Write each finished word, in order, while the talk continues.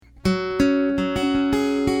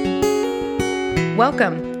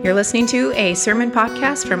Welcome. You're listening to a sermon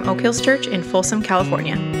podcast from Oak Hills Church in Folsom,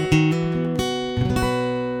 California.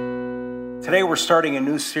 Today we're starting a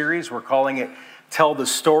new series. We're calling it Tell the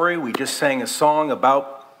Story. We just sang a song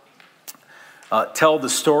about Tell the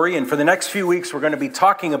Story. And for the next few weeks, we're going to be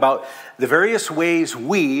talking about the various ways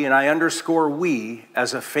we, and I underscore we,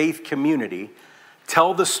 as a faith community,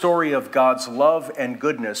 tell the story of God's love and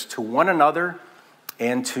goodness to one another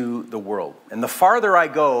and to the world. And the farther I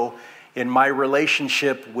go in my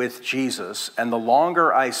relationship with Jesus, and the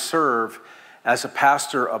longer I serve as a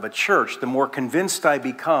pastor of a church, the more convinced I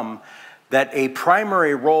become that a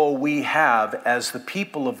primary role we have as the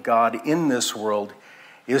people of God in this world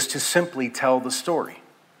is to simply tell the story.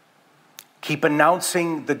 Keep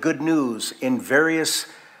announcing the good news in various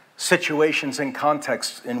situations and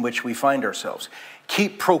contexts in which we find ourselves.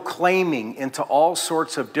 Keep proclaiming into all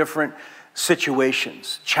sorts of different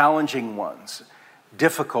situations, challenging ones,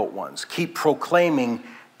 difficult ones. Keep proclaiming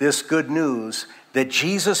this good news that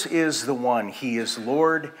Jesus is the one. He is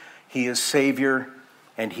Lord, He is Savior,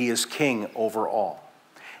 and He is King over all.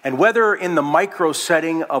 And whether in the micro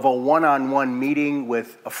setting of a one-on-one meeting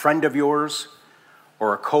with a friend of yours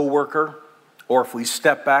or a coworker, or if we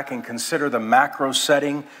step back and consider the macro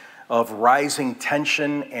setting of rising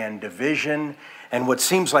tension and division and what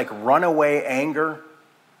seems like runaway anger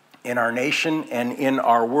in our nation and in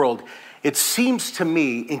our world, it seems to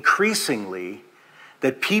me increasingly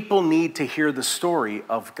that people need to hear the story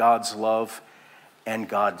of God's love and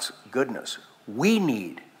God's goodness. We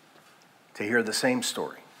need to hear the same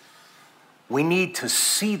story. We need to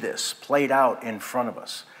see this played out in front of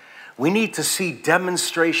us. We need to see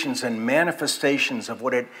demonstrations and manifestations of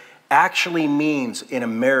what it actually means in a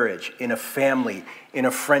marriage, in a family, in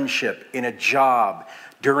a friendship, in a job,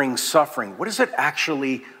 during suffering. What does it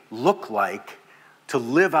actually look like to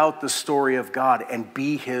live out the story of God and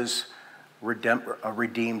be His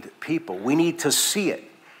redeemed people? We need to see it.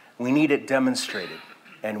 We need it demonstrated,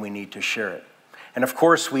 and we need to share it. And of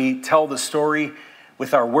course, we tell the story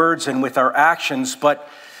with our words and with our actions, but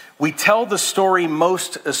we tell the story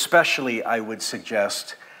most especially, I would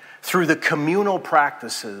suggest, through the communal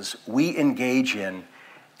practices we engage in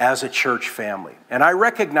as a church family. And I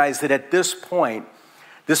recognize that at this point,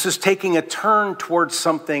 this is taking a turn towards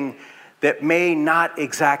something that may not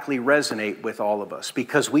exactly resonate with all of us,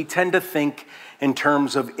 because we tend to think in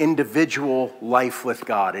terms of individual life with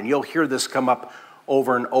God. And you'll hear this come up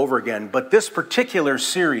over and over again. But this particular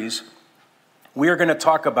series, we are going to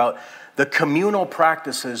talk about the communal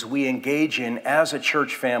practices we engage in as a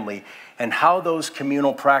church family and how those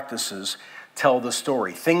communal practices tell the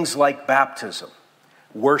story. Things like baptism,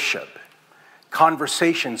 worship,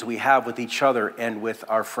 conversations we have with each other and with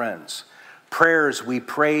our friends, prayers we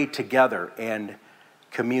pray together, and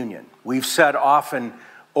communion. We've said often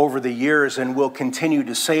over the years, and will continue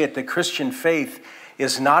to say it, the Christian faith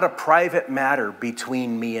is not a private matter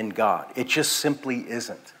between me and God. It just simply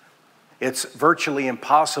isn't. It's virtually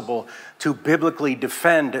impossible to biblically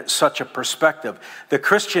defend such a perspective. The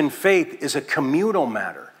Christian faith is a communal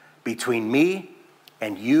matter between me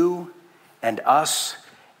and you and us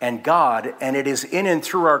and God, and it is in and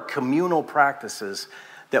through our communal practices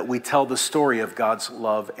that we tell the story of God's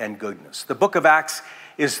love and goodness. The book of Acts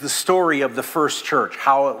is the story of the first church,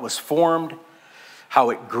 how it was formed,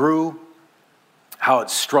 how it grew, how it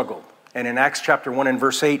struggled. And in Acts chapter 1 and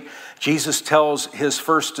verse 8, Jesus tells his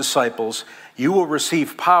first disciples, "You will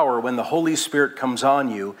receive power when the Holy Spirit comes on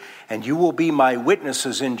you, and you will be my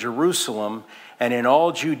witnesses in Jerusalem and in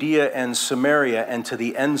all Judea and Samaria and to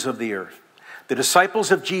the ends of the earth." The disciples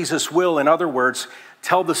of Jesus will, in other words,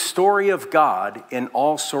 tell the story of God in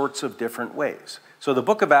all sorts of different ways. So the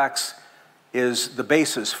book of Acts is the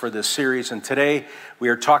basis for this series, and today we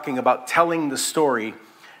are talking about telling the story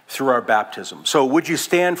through our baptism. So would you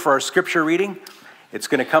stand for our scripture reading? It's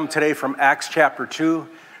going to come today from Acts chapter 2,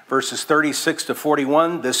 verses 36 to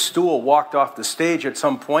 41. This stool walked off the stage at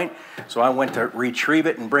some point, so I went to retrieve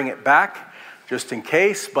it and bring it back just in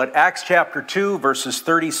case. But Acts chapter 2, verses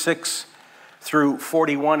 36 through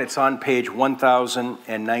 41, it's on page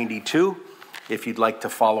 1092, if you'd like to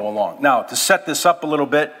follow along. Now, to set this up a little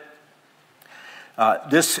bit,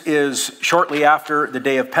 this is shortly after the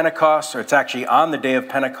day of Pentecost, or it's actually on the day of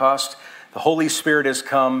Pentecost. The Holy Spirit has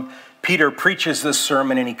come. Peter preaches this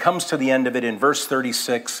sermon, and he comes to the end of it in verse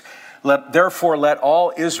 36. Therefore, let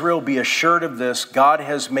all Israel be assured of this: God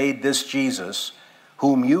has made this Jesus,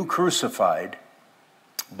 whom you crucified,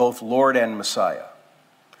 both Lord and Messiah.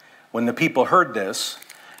 When the people heard this,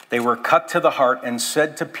 they were cut to the heart and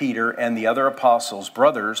said to Peter and the other apostles,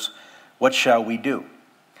 "Brothers, what shall we do?"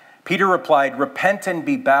 Peter replied, "Repent and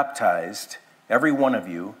be baptized, every one of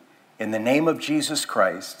you, in the name of Jesus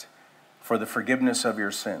Christ for the forgiveness of your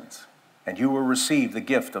sins, and you will receive the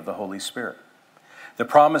gift of the Holy Spirit. The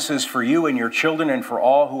promise is for you and your children and for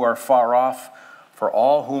all who are far off, for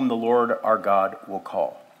all whom the Lord our God will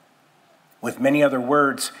call." With many other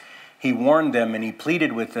words, he warned them and he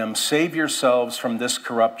pleaded with them, "Save yourselves from this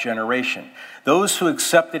corrupt generation." Those who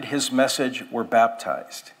accepted his message were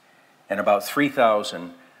baptized, and about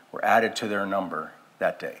 3,000 were added to their number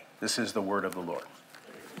that day. This is the word of the Lord.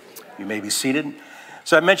 You may be seated.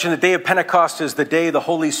 So I mentioned the day of Pentecost is the day the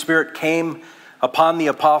Holy Spirit came upon the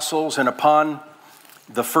apostles and upon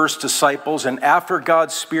the first disciples. And after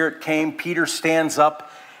God's Spirit came, Peter stands up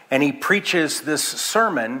and he preaches this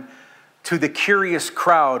sermon to the curious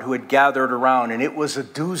crowd who had gathered around. And it was a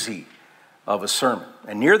doozy of a sermon.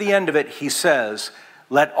 And near the end of it, he says,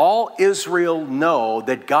 "Let all Israel know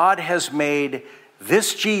that God has made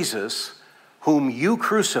this Jesus, whom you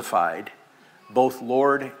crucified, both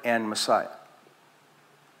Lord and Messiah."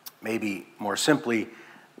 Maybe more simply,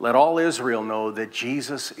 let all Israel know that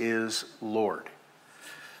Jesus is Lord.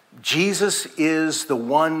 Jesus is the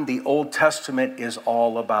one the Old Testament is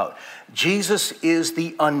all about. Jesus is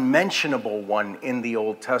the unmentionable one in the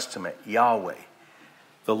Old Testament, Yahweh,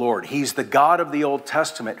 the Lord. He's the God of the Old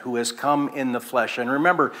Testament who has come in the flesh. And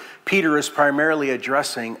remember, Peter is primarily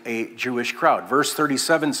addressing a Jewish crowd. Verse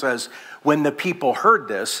 37 says, when the people heard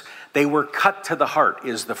this, they were cut to the heart,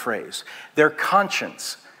 is the phrase. Their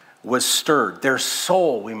conscience was stirred. Their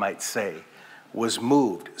soul, we might say, was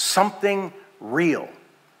moved. Something real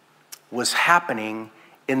was happening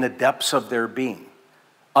in the depths of their being.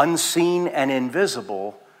 Unseen and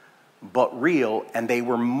invisible, but real, and they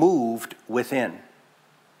were moved within.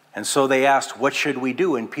 And so they asked, "What should we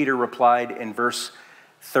do?" And Peter replied in verse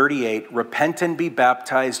 38, "Repent and be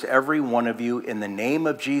baptized, every one of you, in the name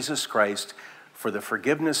of Jesus Christ for the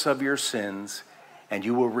forgiveness of your sins, and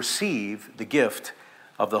you will receive the gift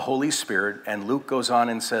of the Holy Spirit." And Luke goes on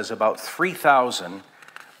and says about 3,000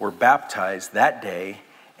 were baptized that day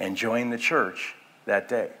and joined the church that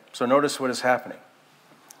day. So notice what is happening.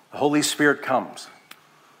 The Holy Spirit comes.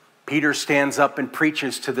 Peter stands up and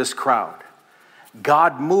preaches to this crowd.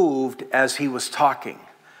 God moved as he was talking.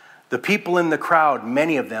 The people in the crowd,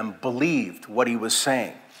 many of them, believed what he was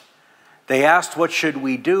saying. They asked, "What should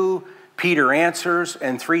we do?" Peter answers,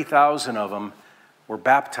 and 3,000 of them were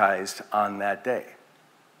baptized on that day.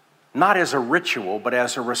 Not as a ritual, but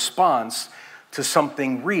as a response to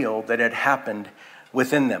something real that had happened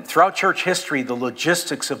within them. Throughout church history, the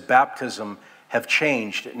logistics of baptism have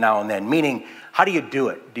changed now and then. Meaning, how do you do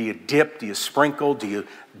it? Do you dip? Do you sprinkle? Do you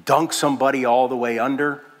dunk somebody all the way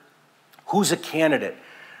under? Who's a candidate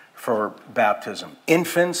for baptism?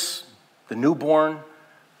 Infants, the newborn,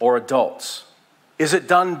 or adults? Is it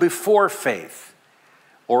done before faith,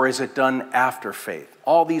 or is it done after faith?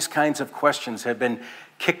 All these kinds of questions have been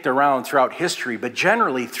kicked around throughout history, but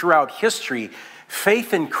generally throughout history,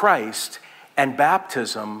 faith in Christ and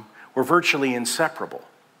baptism were virtually inseparable,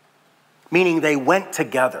 meaning they went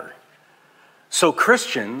together. So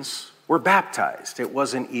Christians were baptized. It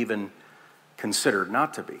wasn't even considered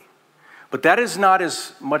not to be. But that is not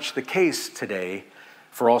as much the case today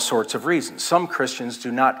for all sorts of reasons. Some Christians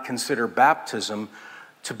do not consider baptism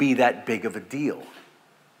to be that big of a deal.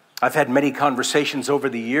 I've had many conversations over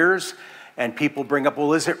the years, and people bring up,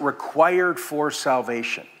 well, is it required for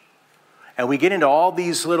salvation? And we get into all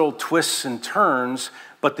these little twists and turns,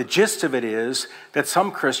 but the gist of it is that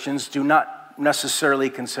some Christians do not necessarily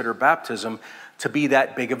consider baptism to be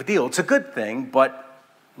that big of a deal. It's a good thing, but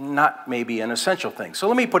not maybe an essential thing. So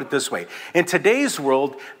let me put it this way. In today's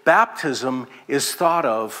world, baptism is thought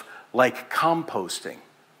of like composting.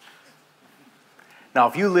 Now,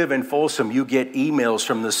 if you live in Folsom, you get emails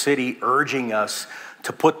from the city urging us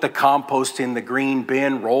to put the compost in the green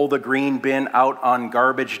bin, roll the green bin out on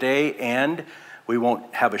garbage day, and we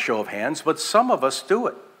won't have a show of hands, but some of us do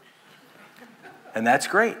it. And that's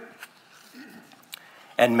great.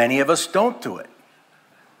 And many of us don't do it.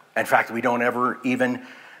 In fact, we don't ever even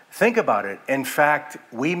think about it. In fact,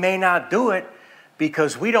 we may not do it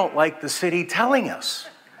because we don't like the city telling us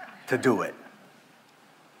to do it.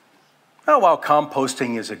 Oh, while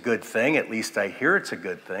composting is a good thing, at least I hear it's a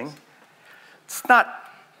good thing, it's not,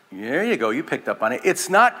 there you go, you picked up on it. It's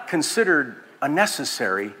not considered a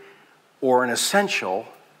necessary or an essential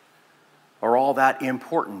or all that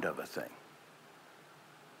important of a thing.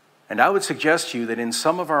 And I would suggest to you that in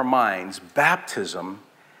some of our minds, baptism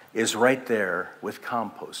is right there with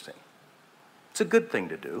composting. It's a good thing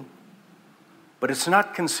to do, but it's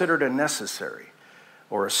not considered a necessary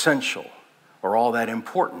or essential or all that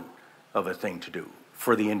important of a thing to do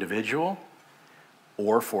for the individual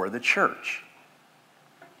or for the church.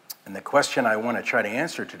 And the question I want to try to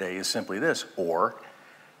answer today is simply this: or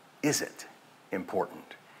is it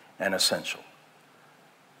important and essential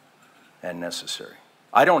and necessary?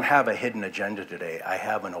 I don't have a hidden agenda today. I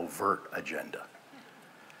have an overt agenda.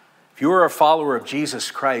 If you are a follower of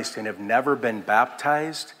Jesus Christ and have never been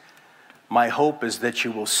baptized, my hope is that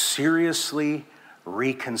you will seriously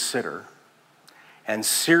reconsider and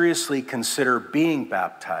seriously consider being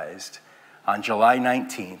baptized on July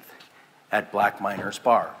 19th at Black Miners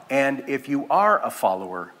Bar. And if you are a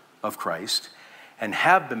follower of Christ and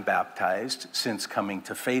have been baptized since coming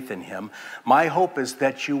to faith in him, my hope is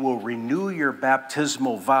that you will renew your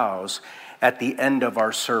baptismal vows at the end of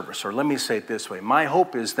our service. Or let me say it this way. My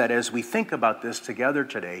hope is that as we think about this together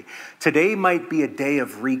today might be a day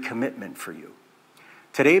of recommitment for you.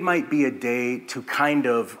 Today might be a day to kind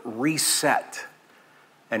of reset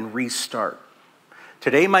and restart.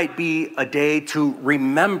 Today might be a day to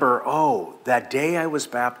remember, that day I was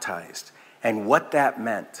baptized and what that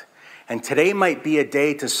meant. And today might be a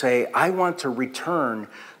day to say, I want to return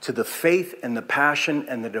to the faith and the passion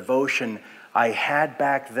and the devotion I had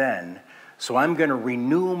back then. So I'm going to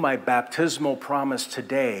renew my baptismal promise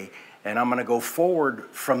today, and I'm going to go forward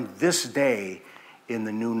from this day in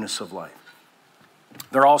the newness of life.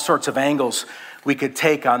 There are all sorts of angles we could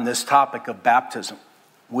take on this topic of baptism.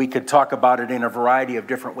 We could talk about it in a variety of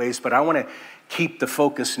different ways, but I want to keep the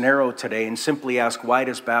focus narrow today and simply ask, why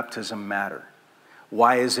does baptism matter?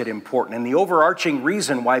 Why is it important? And the overarching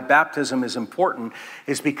reason why baptism is important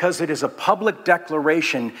is because it is a public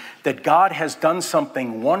declaration that God has done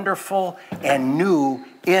something wonderful and new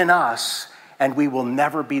in us, and we will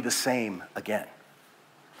never be the same again.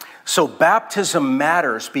 So baptism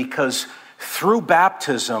matters because through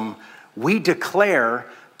baptism, we declare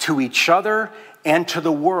to each other and to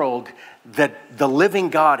the world that the living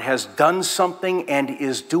God has done something and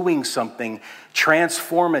is doing something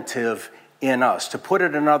transformative in us. To put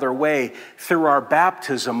it another way, through our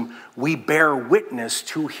baptism, we bear witness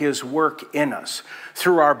to his work in us.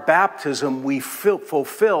 Through our baptism, we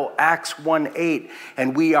fulfill Acts 1:8,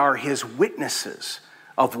 and we are his witnesses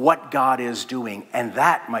of what God is doing. And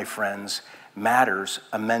that, my friends, matters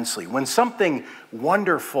immensely. When something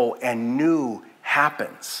wonderful and new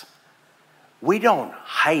happens, we don't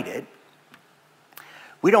hide it.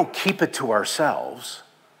 We don't keep it to ourselves.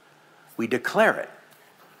 We declare it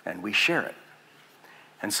and we share it.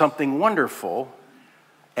 And something wonderful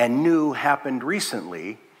and new happened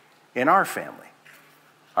recently in our family.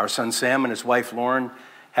 Our son Sam and his wife Lauren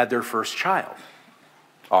had their first child.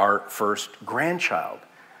 Our first grandchild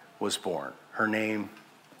was born. Her name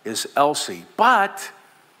is Elsie, but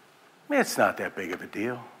it's not that big of a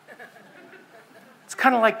deal. It's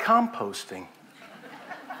kind of like composting.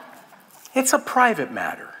 It's a private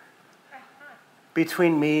matter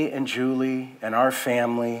between me and Julie and our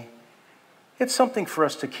family. It's something for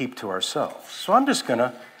us to keep to ourselves. So I'm just going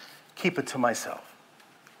to keep it to myself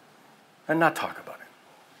and not talk about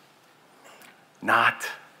it. Not.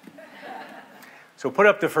 So put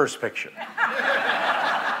up the first picture.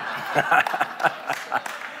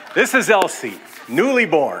 This is Elsie, newly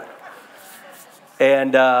born.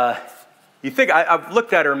 And you think, I've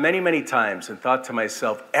looked at her many, many times and thought to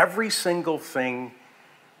myself, every single thing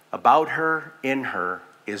about her, in her,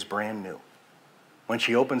 is brand new. When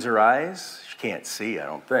she opens her eyes, she can't see, I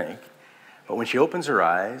don't think, but when she opens her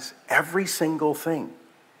eyes, every single thing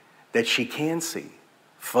that she can see,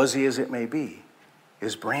 fuzzy as it may be,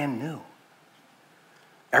 is brand new.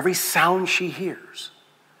 Every sound she hears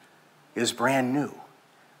is brand new.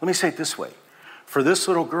 Let me say it this way. For this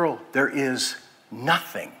little girl, there is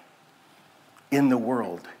nothing in the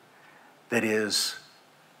world that is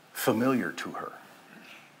familiar to her.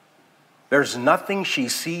 There's nothing she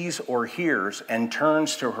sees or hears and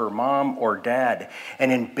turns to her mom or dad and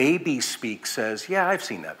in baby speak says, yeah, I've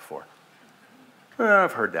seen that before.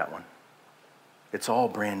 I've heard that one. It's all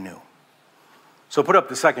brand new. So put up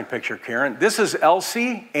the second picture, Karen. This is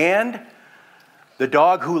Elsie and the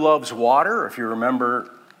dog who loves water. If you remember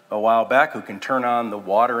a while back, who can turn on the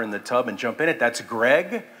water in the tub and jump in it. That's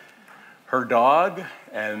Greg, her dog,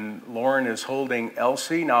 and Lauren is holding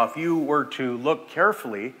Elsie. Now, if you were to look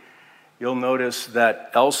carefully, you'll notice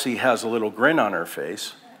that Elsie has a little grin on her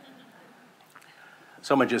face.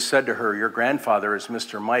 Someone just said to her, your grandfather is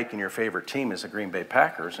Mr. Mike and your favorite team is the Green Bay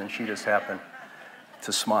Packers, and she just happened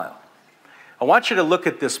to smile. I want you to look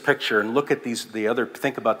at this picture and look at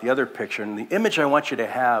think about the other picture, and the image I want you to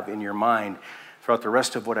have in your mind throughout the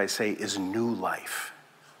rest of what I say is new life.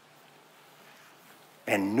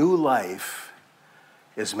 And new life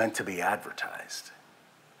is meant to be advertised.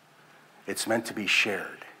 It's meant to be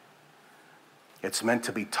shared. It's meant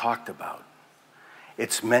to be talked about.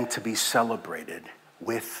 It's meant to be celebrated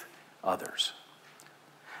with others.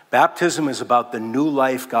 Baptism is about the new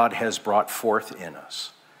life God has brought forth in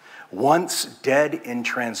us. Once dead in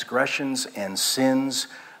transgressions and sins,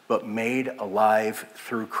 but made alive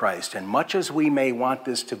through Christ. And much as we may want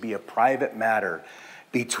this to be a private matter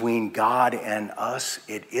between God and us,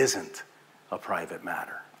 it isn't a private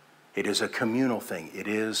matter. It is a communal thing. It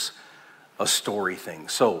is a story thing.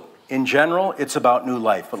 So, in general, it's about new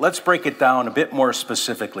life. But let's break it down a bit more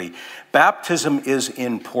specifically. Baptism is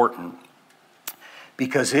important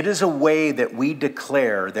because it is a way that we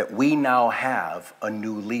declare that we now have a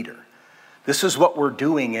new leader. This is what we're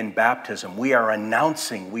doing in baptism. We are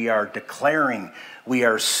announcing, we are declaring, we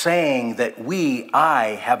are saying that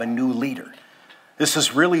I have a new leader. This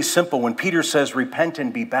is really simple. When Peter says, repent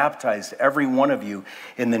and be baptized, every one of you,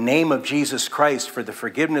 in the name of Jesus Christ for the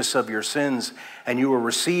forgiveness of your sins, and you will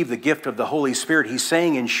receive the gift of the Holy Spirit, he's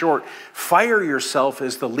saying in short, fire yourself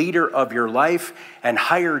as the leader of your life and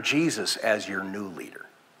hire Jesus as your new leader.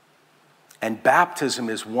 And baptism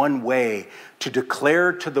is one way to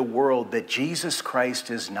declare to the world that Jesus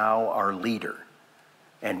Christ is now our leader,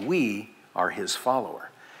 and we are his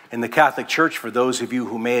follower. In the Catholic Church, for those of you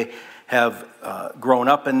who may have grown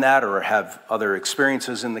up in that or have other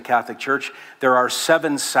experiences in the Catholic Church, there are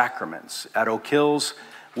 7 sacraments. At Oak Hills,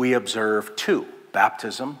 we observe 2,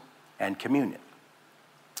 baptism and communion.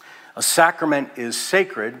 A sacrament is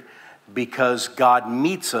sacred because God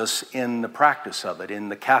meets us in the practice of it. In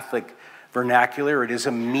the Catholic vernacular, it is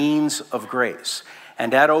a means of grace.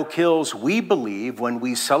 And at Oak Hills, we believe when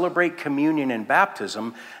we celebrate communion and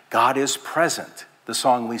baptism, God is present. The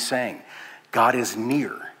song we sang, God is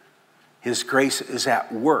near. His grace is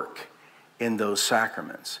at work in those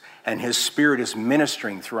sacraments, and his Spirit is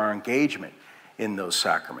ministering through our engagement in those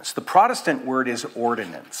sacraments. The Protestant word is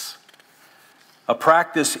ordinance. A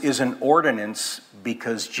practice is an ordinance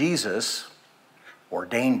because Jesus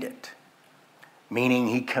ordained it, meaning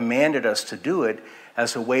he commanded us to do it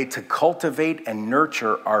as a way to cultivate and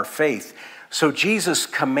nurture our faith. So Jesus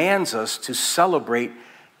commands us to celebrate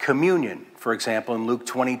communion. For example, in Luke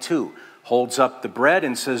 22, holds up the bread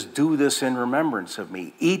and says, do this in remembrance of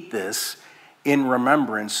me. Eat this in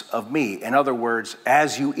remembrance of me. In other words,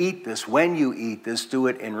 as you eat this, when you eat this, do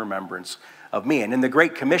it in remembrance of me. And in the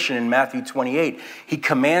Great Commission in Matthew 28, he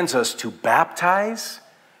commands us to baptize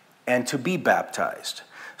and to be baptized.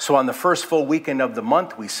 So on the first full weekend of the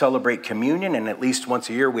month, we celebrate communion, and at least once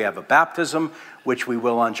a year we have a baptism, which we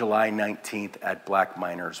will on July 19th at Black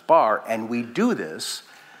Miners Bar. And we do this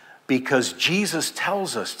because Jesus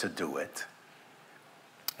tells us to do it,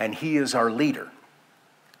 and he is our leader.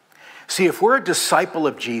 See, if we're a disciple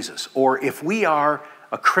of Jesus, or if we are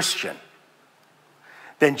a Christian,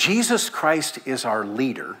 then Jesus Christ is our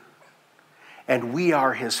leader, and we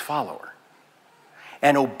are his follower.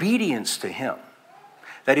 And obedience to him,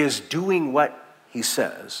 that is, doing what he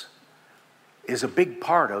says, is a big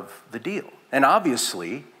part of the deal. And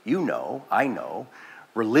obviously, you know, I know,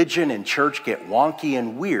 religion and church get wonky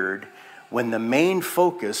and weird when the main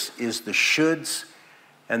focus is the shoulds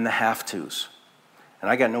and the have-tos. And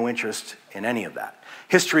I got no interest in any of that.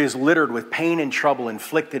 History is littered with pain and trouble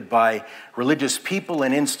inflicted by religious people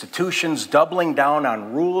and institutions doubling down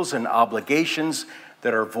on rules and obligations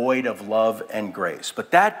that are void of love and grace.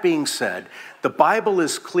 But that being said, the Bible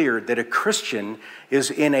is clear that a Christian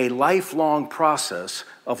is in a lifelong process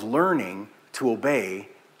of learning to obey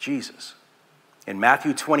Jesus. In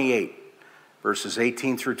Matthew 28, verses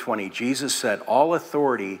 18 through 20, Jesus said, all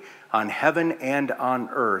authority on heaven and on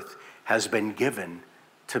earth has been given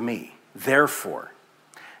to me. Therefore,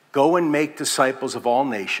 go and make disciples of all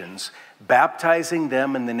nations, baptizing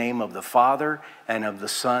them in the name of the Father and of the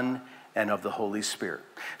Son and of the Holy Spirit.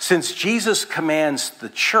 Since Jesus commands the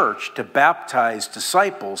church to baptize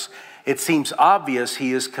disciples, it seems obvious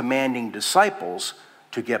he is commanding disciples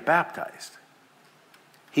to get baptized.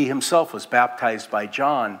 He himself was baptized by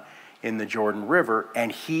John in the Jordan River,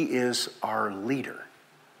 and he is our leader.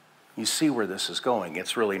 You see where this is going.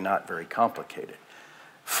 It's really not very complicated.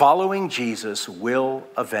 Following Jesus will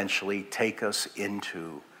eventually take us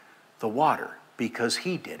into the water because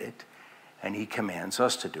he did it, and he commands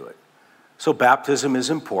us to do it. So baptism is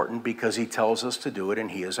important because he tells us to do it, and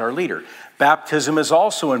he is our leader. Baptism is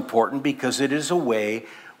also important because it is a way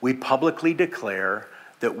we publicly declare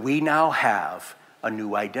that we now have a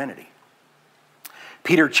new identity.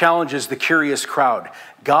 Peter challenges the curious crowd.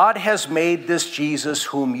 God has made this Jesus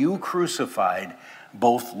whom you crucified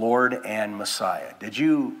both Lord and Messiah. Did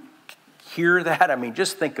you hear that? I mean,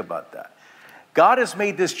 just think about that. God has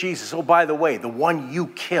made this Jesus, oh, by the way, the one you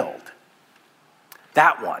killed,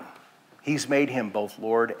 that one, He's made him both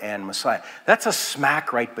Lord and Messiah. That's a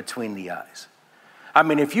smack right between the eyes. I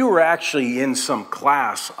mean, if you were actually in some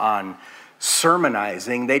class on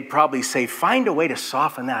sermonizing, they'd probably say, find a way to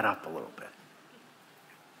soften that up a little bit.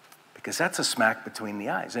 Because that's a smack between the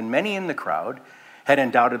eyes. And many in the crowd had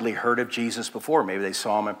undoubtedly heard of Jesus before. Maybe they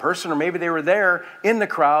saw him in person, or maybe they were there in the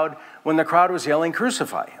crowd when the crowd was yelling,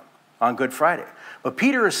 crucify him on Good Friday. But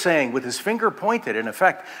Peter is saying, with his finger pointed, in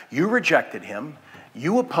effect, you rejected him,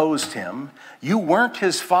 you opposed him, you weren't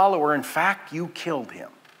his follower, in fact, you killed him.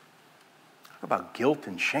 Talk about guilt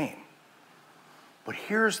and shame. But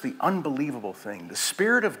here's the unbelievable thing. The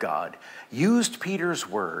Spirit of God used Peter's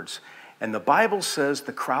words, and the Bible says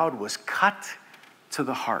the crowd was cut to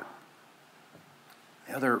the heart.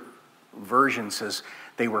 The other version says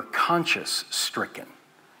they were conscience-stricken,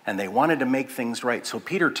 and they wanted to make things right. So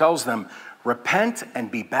Peter tells them, repent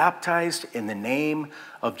and be baptized in the name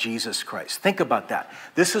of Jesus Christ. Think about that.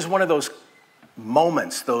 This is one of those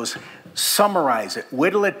moments, summarize it,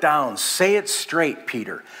 whittle it down, say it straight,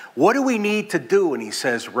 Peter. What do we need to do? And he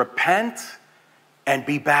says, repent and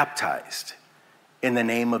be baptized in the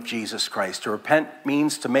name of Jesus Christ. To repent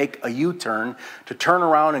means to make a U-turn, to turn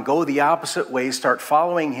around and go the opposite way, start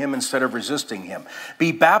following him instead of resisting him.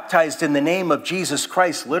 Be baptized in the name of Jesus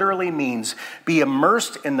Christ literally means be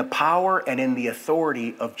immersed in the power and in the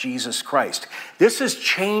authority of Jesus Christ. This is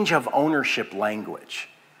change of ownership language.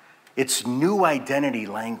 It's new identity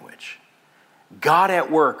language. God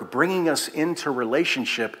at work, bringing us into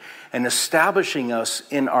relationship and establishing us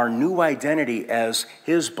in our new identity as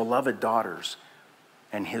his beloved daughters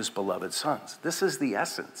and his beloved sons. This is the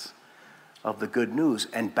essence of the good news,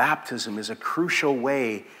 and baptism is a crucial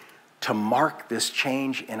way to mark this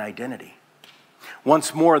change in identity.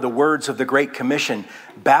 Once more, the words of the Great Commission,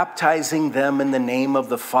 baptizing them in the name of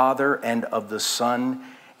the Father and of the Son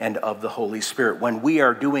and of the Holy Spirit. When we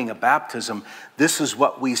are doing a baptism, this is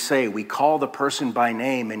what we say. We call the person by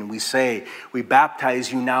name and we say, we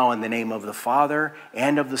baptize you now in the name of the Father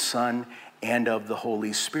and of the Son and of the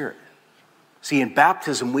Holy Spirit. See, in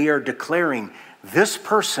baptism, we are declaring this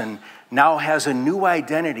person now has a new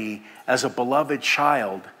identity as a beloved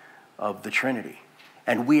child of the Trinity.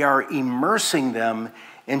 And we are immersing them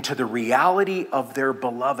into the reality of their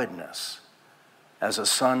belovedness as a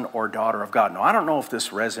son or daughter of God. Now, I don't know if this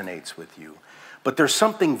resonates with you, but there's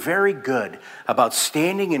something very good about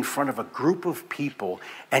standing in front of a group of people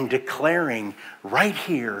and declaring, right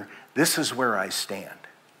here, this is where I stand.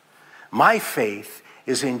 My faith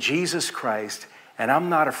is in Jesus Christ, and I'm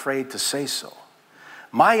not afraid to say so.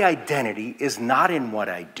 My identity is not in what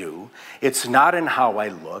I do. It's not in how I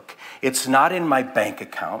look. It's not in my bank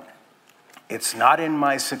account. It's not in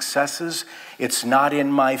my successes. It's not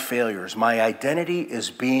in my failures. My identity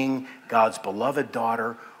is being God's beloved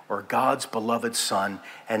daughter or God's beloved son,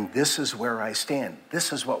 and this is where I stand.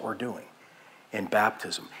 This is what we're doing in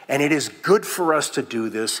baptism. And it is good for us to do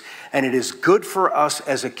this, and it is good for us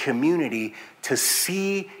as a community to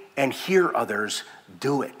see and hear others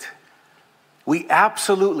do it. We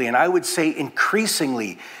absolutely, and I would say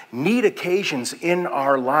increasingly, need occasions in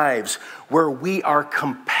our lives where we are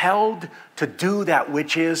compelled to do that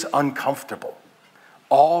which is uncomfortable,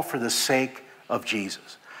 all for the sake of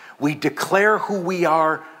Jesus. We declare who we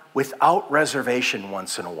are without reservation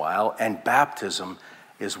once in a while, and baptism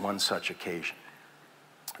is one such occasion.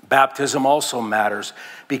 Baptism also matters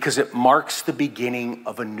because it marks the beginning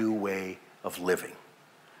of a new way of living.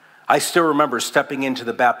 I still remember stepping into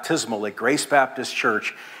the baptismal at Grace Baptist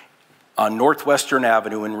Church on Northwestern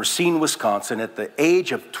Avenue in Racine, Wisconsin at the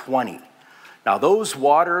age of 20. Now, those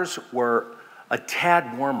waters were a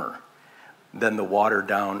tad warmer than the water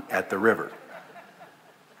down at the river.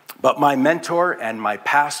 But my mentor and my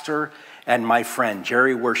pastor and my friend,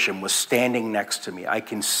 Jerry Worsham, was standing next to me. I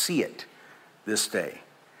can see it this day.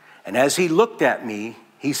 And as he looked at me,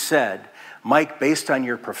 he said, Mike, based on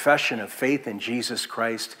your profession of faith in Jesus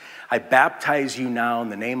Christ, I baptize you now in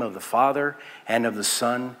the name of the Father and of the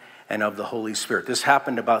Son and of the Holy Spirit. This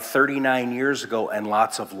happened about 39 years ago, and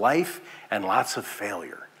lots of life and lots of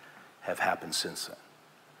failure have happened since then.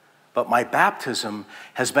 But my baptism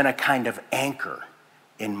has been a kind of anchor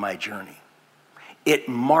in my journey. It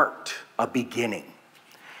marked a beginning.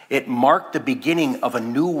 It marked the beginning of a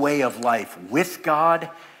new way of life with God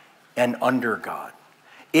and under God.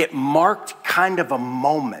 It marked kind of a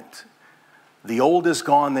moment. The old is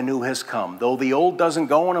gone, the new has come. Though the old doesn't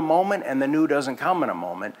go in a moment and the new doesn't come in a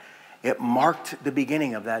moment, it marked the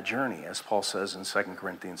beginning of that journey, as Paul says in 2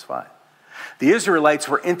 Corinthians 5. The Israelites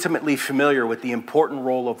were intimately familiar with the important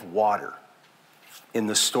role of water in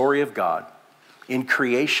the story of God, in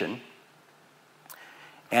creation,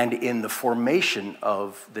 and in the formation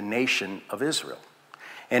of the nation of Israel.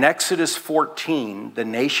 In Exodus 14, the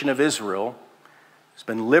nation of Israel has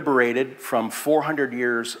been liberated from 400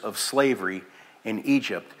 years of slavery in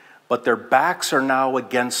Egypt, but their backs are now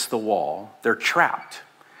against the wall. They're trapped.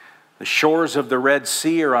 The shores of the Red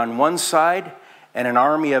Sea are on one side, and an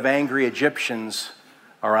army of angry Egyptians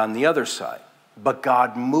are on the other side. But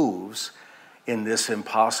God moves in this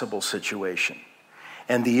impossible situation.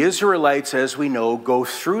 And the Israelites, as we know, go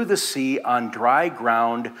through the sea on dry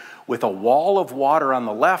ground with a wall of water on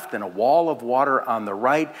the left and a wall of water on the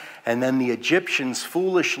right. And then the Egyptians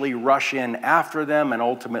foolishly rush in after them, and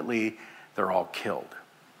ultimately they're all killed.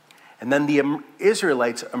 And then the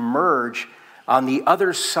Israelites emerge on the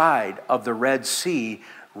other side of the Red Sea,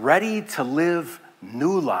 ready to live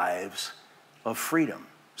new lives of freedom.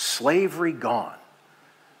 Slavery gone.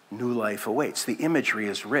 New life awaits. The imagery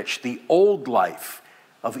is rich. The old life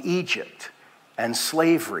of Egypt and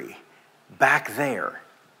slavery back there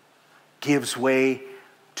gives way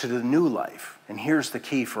to the new life. And here's the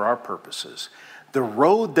key for our purposes. The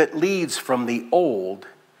road that leads from the old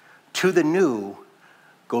to the new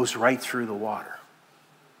goes right through the water.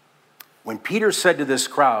 When Peter said to this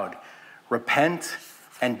crowd, "Repent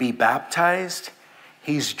and be baptized,"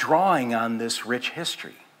 he's drawing on this rich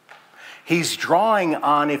history. He's drawing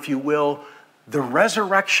on, if you will, the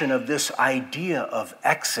resurrection of this idea of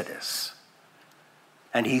Exodus.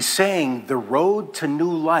 And he's saying the road to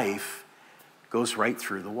new life goes right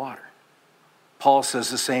through the water. Paul says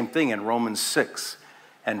the same thing in Romans 6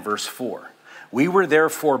 and verse 4. "We were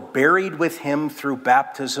therefore buried with him through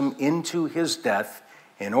baptism into his death,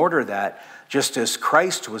 in order that, just as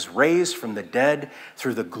Christ was raised from the dead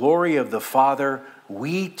through the glory of the Father,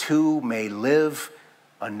 we too may live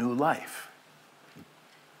a new life."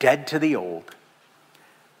 Dead to the old,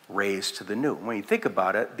 raised to the new. When you think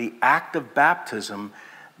about it, the act of baptism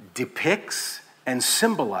depicts and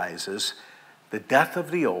symbolizes the death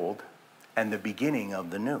of the old and the beginning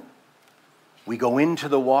of the new. We go into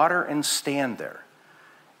the water and stand there,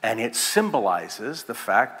 and it symbolizes the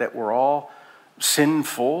fact that we're all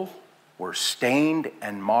sinful, we're stained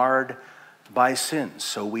and marred by sin,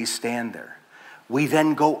 so we stand there. We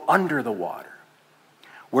then go under the water,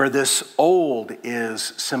 where this old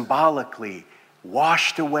is symbolically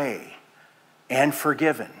washed away and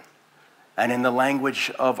forgiven. And in the language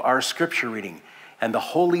of our scripture reading, and the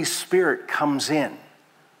Holy Spirit comes in.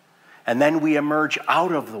 And then we emerge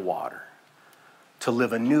out of the water to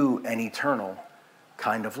live a new and eternal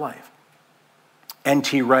kind of life.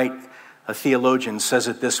 N.T. Wright, a theologian, says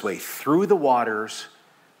it this way: through the waters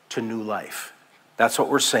to new life. That's what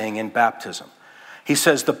we're saying in baptism. He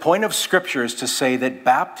says the point of Scripture is to say that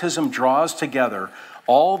baptism draws together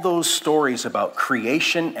all those stories about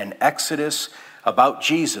creation and Exodus, about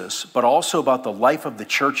Jesus, but also about the life of the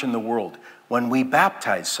church in the world. When we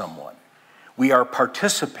baptize someone, we are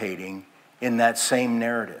participating in that same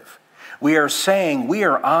narrative. We are saying we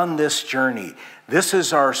are on this journey. This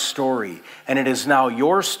is our story, and it is now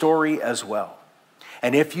your story as well.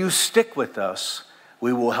 And if you stick with us,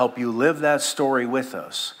 we will help you live that story with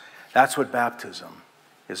us. That's what baptism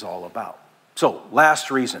is all about. So,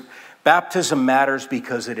 last reason. Baptism matters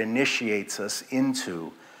because it initiates us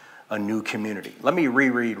into a new community. Let me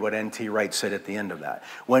reread what N.T. Wright said at the end of that.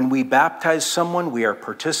 When we baptize someone, we are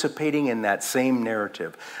participating in that same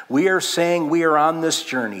narrative. We are saying we are on this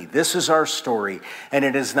journey. This is our story, and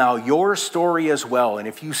it is now your story as well. And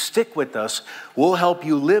if you stick with us, we'll help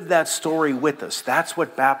you live that story with us. That's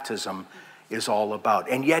what baptism is all about.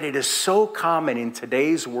 And yet it is so common in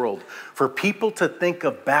today's world for people to think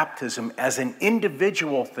of baptism as an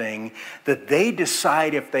individual thing that they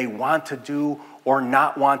decide if they want to do or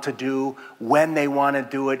not want to do, when they want to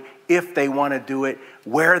do it, if they want to do it,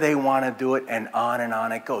 where they want to do it, and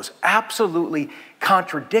on it goes. Absolutely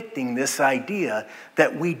contradicting this idea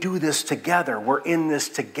that we do this together, we're in this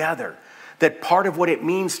together. That part of what it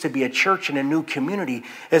means to be a church in a new community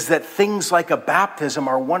is that things like a baptism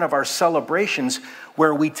are one of our celebrations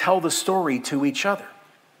where we tell the story to each other.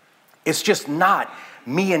 It's just not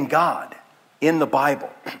me and God in the Bible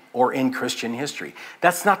or in Christian history.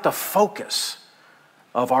 That's not the focus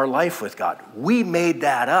of our life with God. We made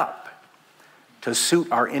that up to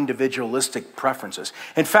suit our individualistic preferences.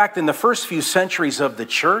 In fact, in the first few centuries of the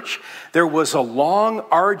church, there was a long,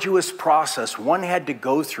 arduous process one had to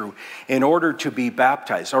go through in order to be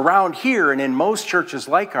baptized. Around here, and in most churches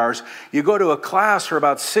like ours, you go to a class for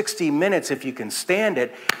about 60 minutes if you can stand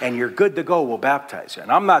it, and you're good to go, we'll baptize you.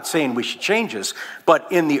 And I'm not saying we should change this,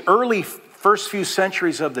 but in the early first few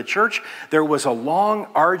centuries of the church, there was a long,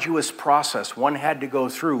 arduous process one had to go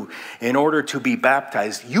through in order to be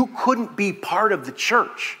baptized. You couldn't be part of the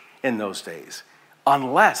church in those days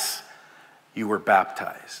unless you were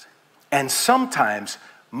baptized. And sometimes,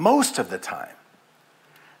 most of the time,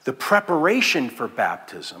 the preparation for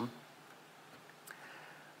baptism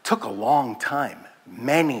took a long time,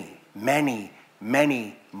 many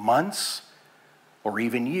months or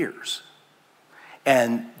even years.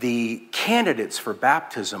 And the candidates for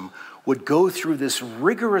baptism would go through this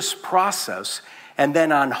rigorous process, and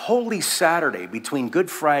then on Holy Saturday, between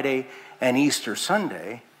Good Friday and Easter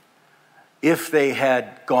Sunday, if they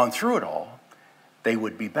had gone through it all, they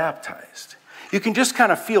would be baptized. You can just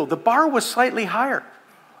kind of feel the bar was slightly higher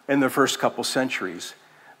in the first couple centuries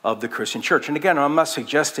of the Christian church. And again, I'm not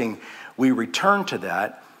suggesting we return to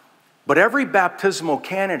that, but every baptismal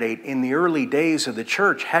candidate in the early days of the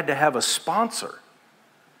church had to have a sponsor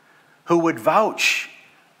who would vouch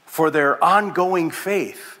for their ongoing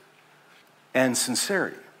faith and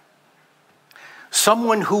sincerity.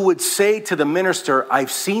 Someone who would say to the minister,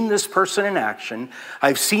 I've seen this person in action,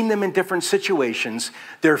 I've seen them in different situations,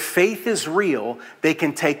 their faith is real, they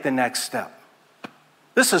can take the next step.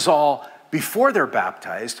 This is all before they're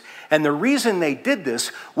baptized, and the reason they did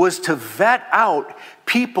this was to vet out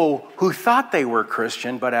people who thought they were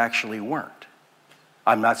Christian but actually weren't.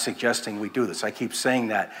 I'm not suggesting we do this. I keep saying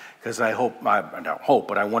that because I don't hope,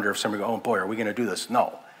 but I wonder if somebody goes, oh boy, are we going to do this?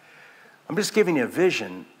 No. I'm just giving you a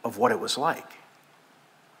vision of what it was like.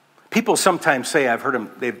 People sometimes say, I've heard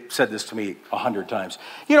them, they've said this to me 100 times,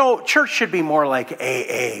 church should be more like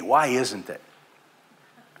AA. Why isn't it?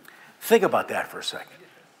 Think about that for a second.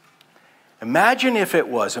 Imagine if it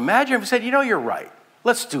was. Imagine if it said, you're right.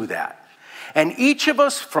 Let's do that. And each of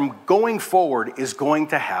us from going forward is going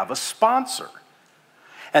to have a sponsor.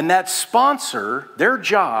 And that sponsor, their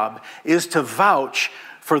job is to vouch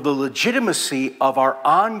for the legitimacy of our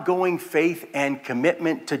ongoing faith and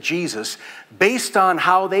commitment to Jesus based on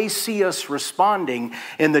how they see us responding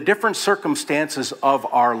in the different circumstances of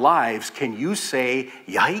our lives. Can you say,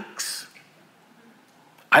 yikes?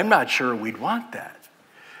 I'm not sure we'd want that.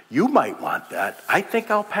 You might want that. I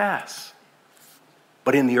think I'll pass.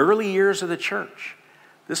 But in the early years of the church,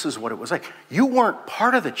 this is what it was like. You weren't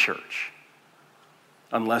part of the church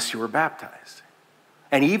unless you were baptized.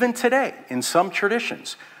 And even today, in some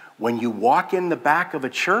traditions, when you walk in the back of a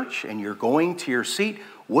church and you're going to your seat,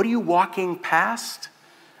 what are you walking past?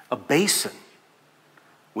 A basin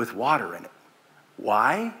with water in it.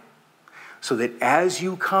 Why? So that as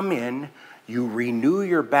you come in, you renew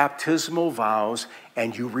your baptismal vows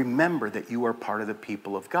and you remember that you are part of the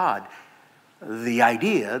people of God. The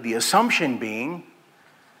idea, the assumption being,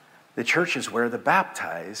 the church is where the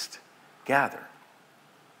baptized gather.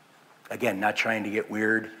 Again, not trying to get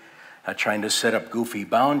weird, not trying to set up goofy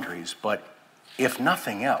boundaries, but if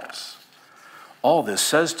nothing else, all this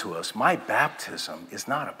says to us, my baptism is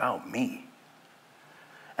not about me.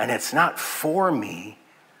 And it's not for me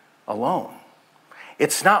alone.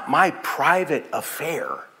 It's not my private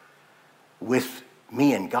affair with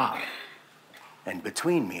me and God and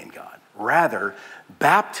between me and God. Rather,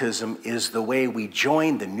 baptism is the way we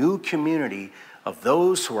join the new community of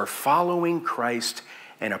those who are following Christ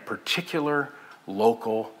in a particular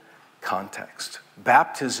local context.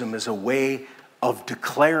 Baptism is a way of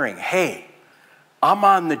declaring, hey, I'm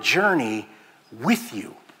on the journey with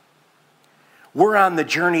you. We're on the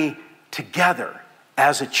journey together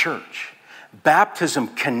as a church. Baptism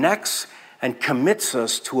connects and commits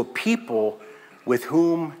us to a people with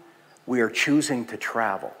whom we are choosing to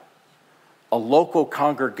travel, a local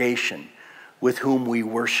congregation with whom we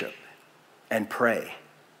worship and pray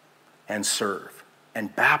and serve.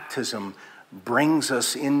 And baptism brings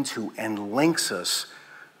us into and links us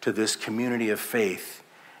to this community of faith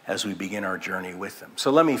as we begin our journey with them. So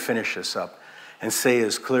let me finish this up and say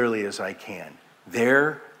as clearly as I can,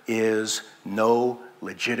 there is no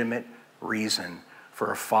legitimate reason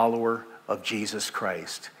for a follower of Jesus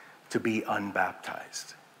Christ to be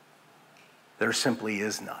unbaptized. There simply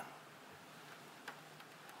is none.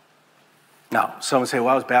 Now, someone say, well,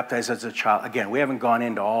 I was baptized as a child. Again, we haven't gone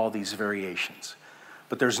into all these variations.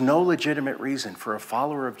 But there's no legitimate reason for a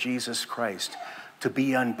follower of Jesus Christ to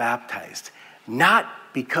be unbaptized. Not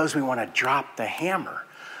because we want to drop the hammer,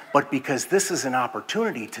 but because this is an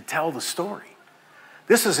opportunity to tell the story.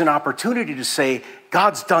 This is an opportunity to say,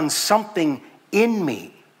 God's done something in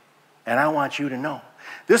me, and I want you to know.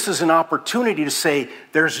 This is an opportunity to say,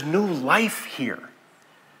 there's new life here,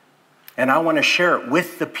 and I want to share it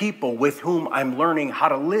with the people with whom I'm learning how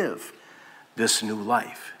to live this new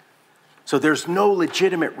life. So there's no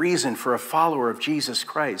legitimate reason for a follower of Jesus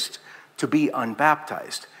Christ to be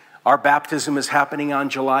unbaptized. Our baptism is happening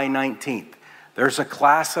on July 19th. There's a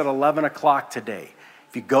class at 11 o'clock today.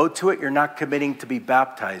 If you go to it, you're not committing to be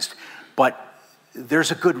baptized, but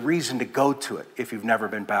there's a good reason to go to it if you've never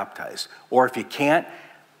been baptized. Or if you can't,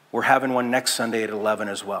 we're having one next Sunday at 11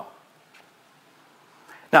 as well.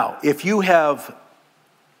 Now, if you have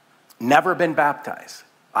never been baptized,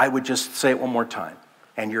 I would just say it one more time,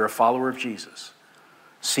 and you're a follower of Jesus,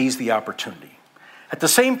 seize the opportunity. At the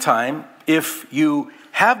same time, if you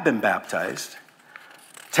have been baptized,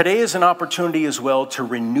 today is an opportunity as well to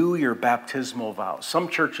renew your baptismal vows. Some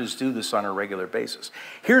churches do this on a regular basis.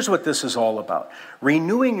 Here's what this is all about.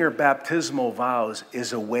 Renewing your baptismal vows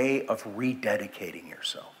is a way of rededicating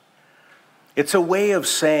yourself. It's a way of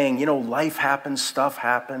saying, life happens, stuff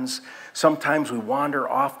happens. Sometimes we wander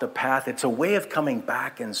off the path. It's a way of coming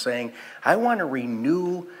back and saying, I want to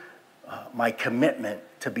renew my commitment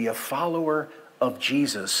to be a follower of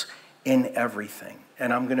Jesus in everything.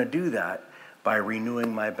 And I'm going to do that by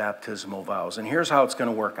renewing my baptismal vows. And here's how it's going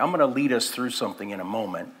to work. I'm going to lead us through something in a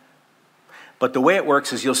moment. But the way it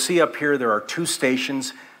works is you'll see up here there are 2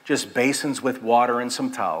 stations, just basins with water and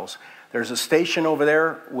some towels. There's a station over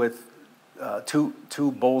there with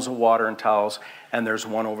two bowls of water and towels, and there's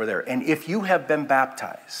one over there. And if you have been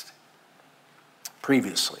baptized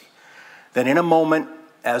previously, then in a moment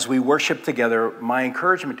as we worship together, my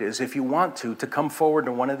encouragement is, if you want to come forward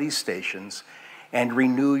to one of these stations and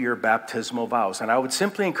renew your baptismal vows. And I would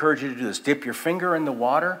simply encourage you to do this. Dip your finger in the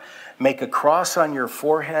water, make a cross on your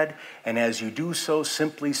forehead, and as you do so,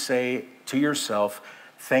 simply say to yourself,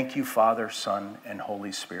 thank you, Father, Son, and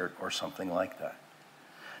Holy Spirit, or something like that.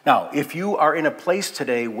 Now, if you are in a place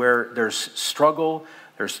today where there's struggle,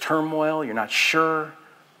 there's turmoil, you're not sure,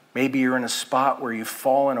 maybe you're in a spot where you've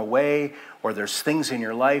fallen away, or there's things in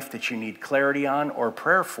your life that you need clarity on or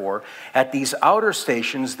prayer for, at these outer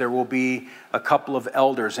stations there will be a couple of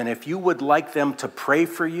elders. And if you would like them to pray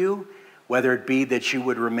for you, whether it be that you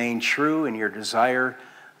would remain true in your desire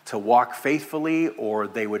to walk faithfully, or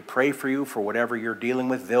they would pray for you for whatever you're dealing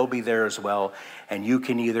with, they'll be there as well. And you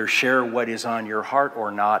can either share what is on your heart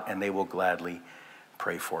or not, and they will gladly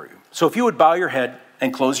pray for you. So if you would bow your head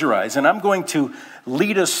and close your eyes, and I'm going to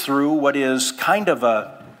lead us through what is kind of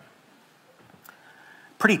a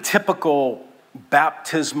pretty typical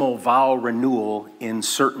baptismal vow renewal in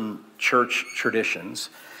certain church traditions.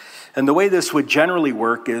 And the way this would generally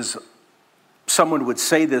work is someone would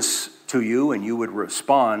say this to you and you would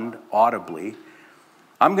respond audibly.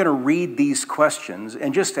 I'm going to read these questions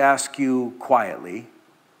and just ask you quietly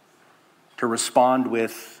to respond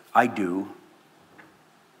with, I do,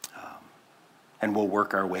 and we'll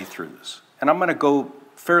work our way through this. And I'm going to go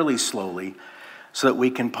fairly slowly so that we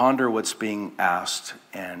can ponder what's being asked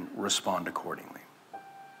and respond accordingly.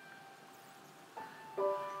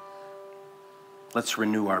 Let's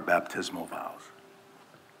renew our baptismal vows.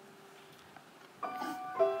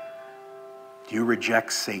 Do you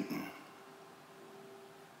reject Satan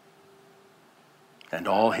and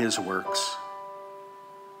all his works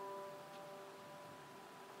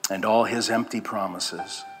and all his empty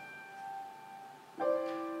promises?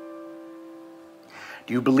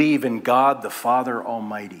 Do you believe in God the Father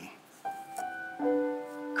Almighty,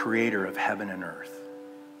 creator of heaven and earth?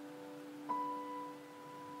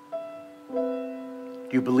 Do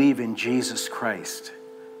you believe in Jesus Christ,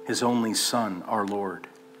 his only Son, our Lord,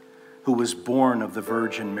 who was born of the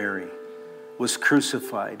Virgin Mary, was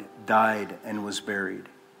crucified, died, and was buried,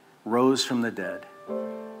 rose from the dead,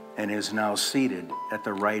 and is now seated at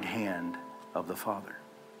the right hand of the Father?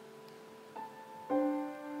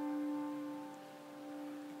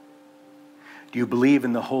 Do you believe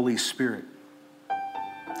in the Holy Spirit,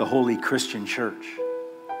 the Holy Christian Church,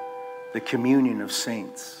 the communion of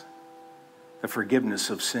saints, the forgiveness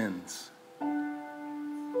of sins,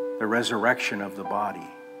 the resurrection of the body,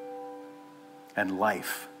 and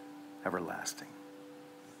life everlasting?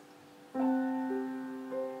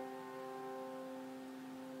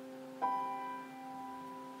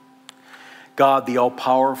 God, the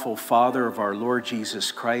all-powerful Father of our Lord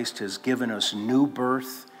Jesus Christ, has given us new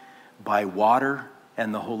birth by water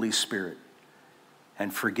and the Holy Spirit,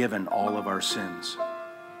 and forgiven all of our sins.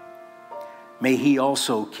 May he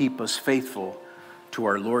also keep us faithful to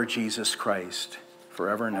our Lord Jesus Christ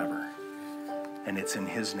forever and ever. And it's in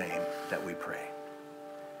his name that we pray.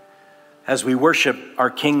 As we worship our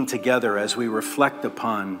King together, as we reflect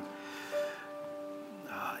upon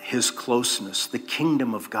his closeness, the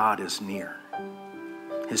kingdom of God is near.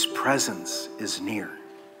 His presence is near.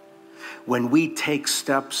 When we take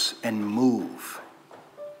steps and move,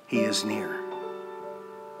 he is near.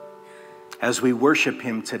 As we worship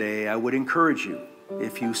him today, I would encourage you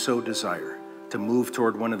if you so desire, to move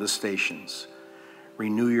toward one of the stations,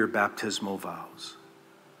 renew your baptismal vows.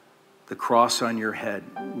 The cross on your head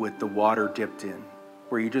with the water dipped in,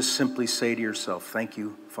 where you just simply say to yourself, thank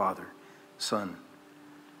you, Father, Son,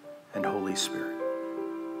 and Holy Spirit.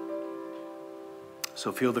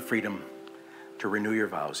 So feel the freedom to renew your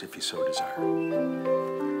vows if you so desire.